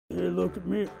Hey, look at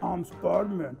me, I'm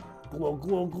Spider-Man. Glug,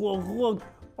 glug, glug, glug.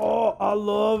 Oh, I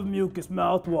love mucus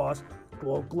mouthwash.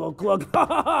 Glug, glug, glug. Ha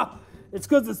ha ha! It's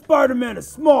because the Spider-Man is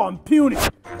small and puny. Ready,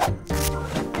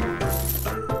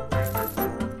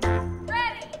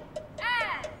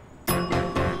 and...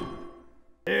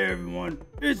 Hey everyone,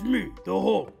 it's me, the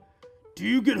Hulk. Do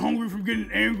you get hungry from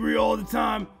getting angry all the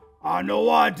time? I know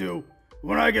I do.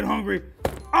 When I get hungry,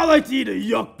 I like to eat a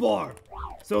Yuck Bar.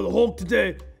 So the Hulk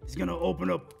today is gonna open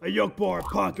up a Yuck Bar at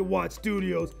Pocket Watch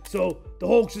Studios. So the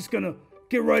Hulk's just gonna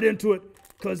get right into it,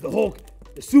 because the Hulk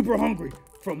is super hungry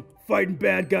from fighting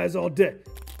bad guys all day.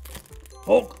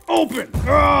 Hulk, open!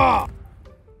 Ah!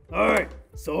 Alright,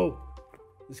 so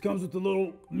this comes with a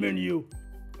little menu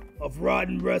of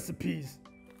rotten recipes.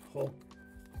 Hulk,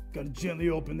 gotta gently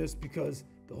open this because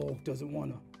the Hulk doesn't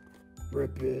wanna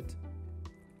rip it.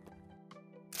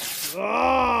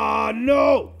 Ah,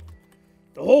 no!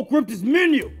 The Hulk ripped his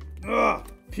menu! Ah,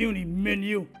 puny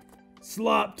menu.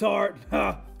 Slop tart,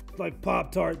 ha, like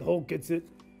Pop-Tart, the Hulk gets it.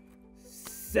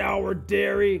 Sour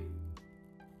dairy.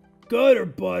 Gutter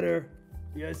butter.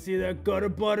 You guys see that gutter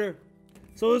butter?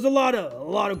 So there's a lot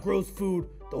of gross food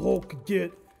the Hulk could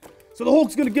get. So the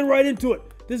Hulk's gonna get right into it.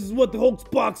 This is what the Hulk's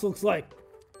box looks like.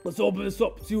 Let's open this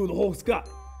up and see what the Hulk's got.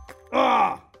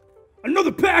 Ah,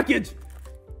 another package.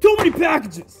 Too many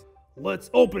packages. Let's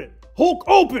open it. Hulk,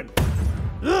 open.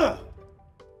 Ugh.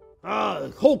 Ah, the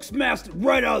Hulk smashed it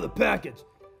right out of the package.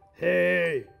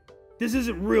 Hey, this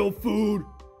isn't real food.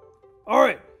 All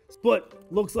right, but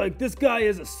looks like this guy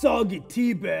is a soggy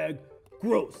tea bag.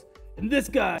 Gross. And this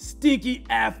guy, stinky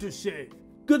aftershave.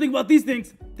 Good thing about these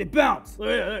things, they bounce.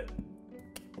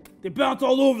 They bounce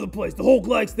all over the place. The Hulk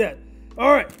likes that.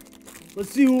 All right, let's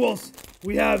see who else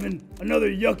we have in another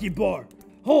Yucky Bar.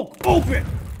 Hulk, open.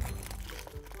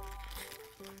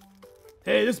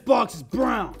 Hey, this box is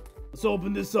brown. Let's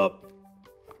open this up.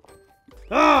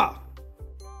 Ah!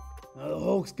 Now the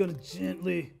Hulk's gonna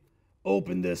gently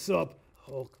open this up.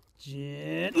 Hulk,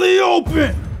 gently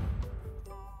open!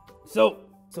 So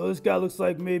this guy looks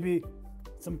like maybe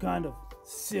some kind of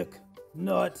sick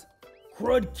nut.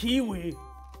 Crud kiwi.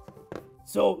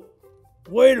 So,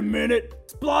 wait a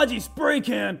minute. Splodgy spray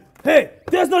can. Hey,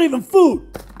 that's not even food!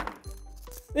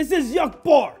 This is Yuck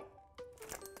Bar.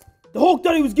 The Hulk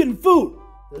thought he was getting food.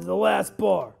 This is the last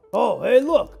bar. Oh, hey,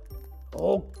 look. The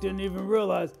Hulk didn't even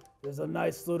realize there's a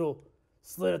nice little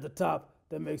slit at the top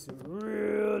that makes it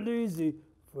real easy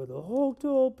for the Hulk to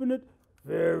open it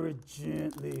very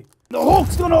gently. The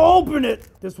Hulk's gonna open it.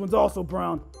 This one's also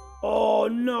brown. Oh,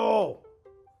 no.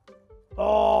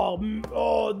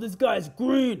 Oh, this guy's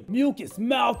green. Mucus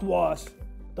mouthwash.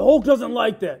 The Hulk doesn't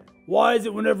like that. Why is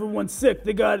it when everyone's sick,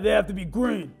 they have to be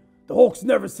green? The Hulk's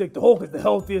never sick. The Hulk is the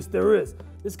healthiest there is.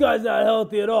 This guy's not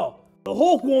healthy at all. The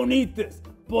Hulk won't eat this,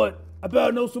 but I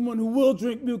better know someone who will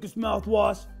drink mucus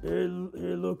mouthwash. Hey,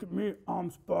 look at me.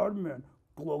 I'm Spider-Man.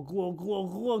 Glug, glug,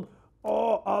 glug, glug.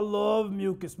 Oh, I love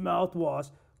mucus mouthwash.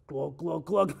 Glug, glug,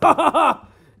 glug. Ha ha ha!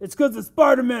 It's because the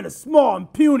Spider-Man is small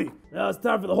and puny. Now it's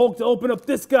time for the Hulk to open up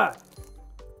this guy.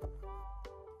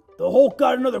 The Hulk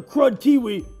got another crud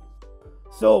kiwi.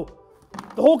 So,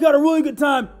 the Hulk had a really good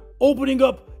time opening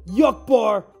up Yuck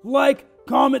Bar. Like,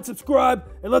 comment, subscribe,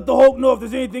 and let the Hulk know if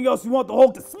there's anything else you want the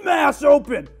Hulk to smash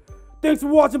open. Thanks for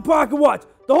watching Pocket Watch.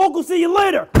 The Hulk will see you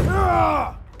later.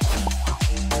 Ah!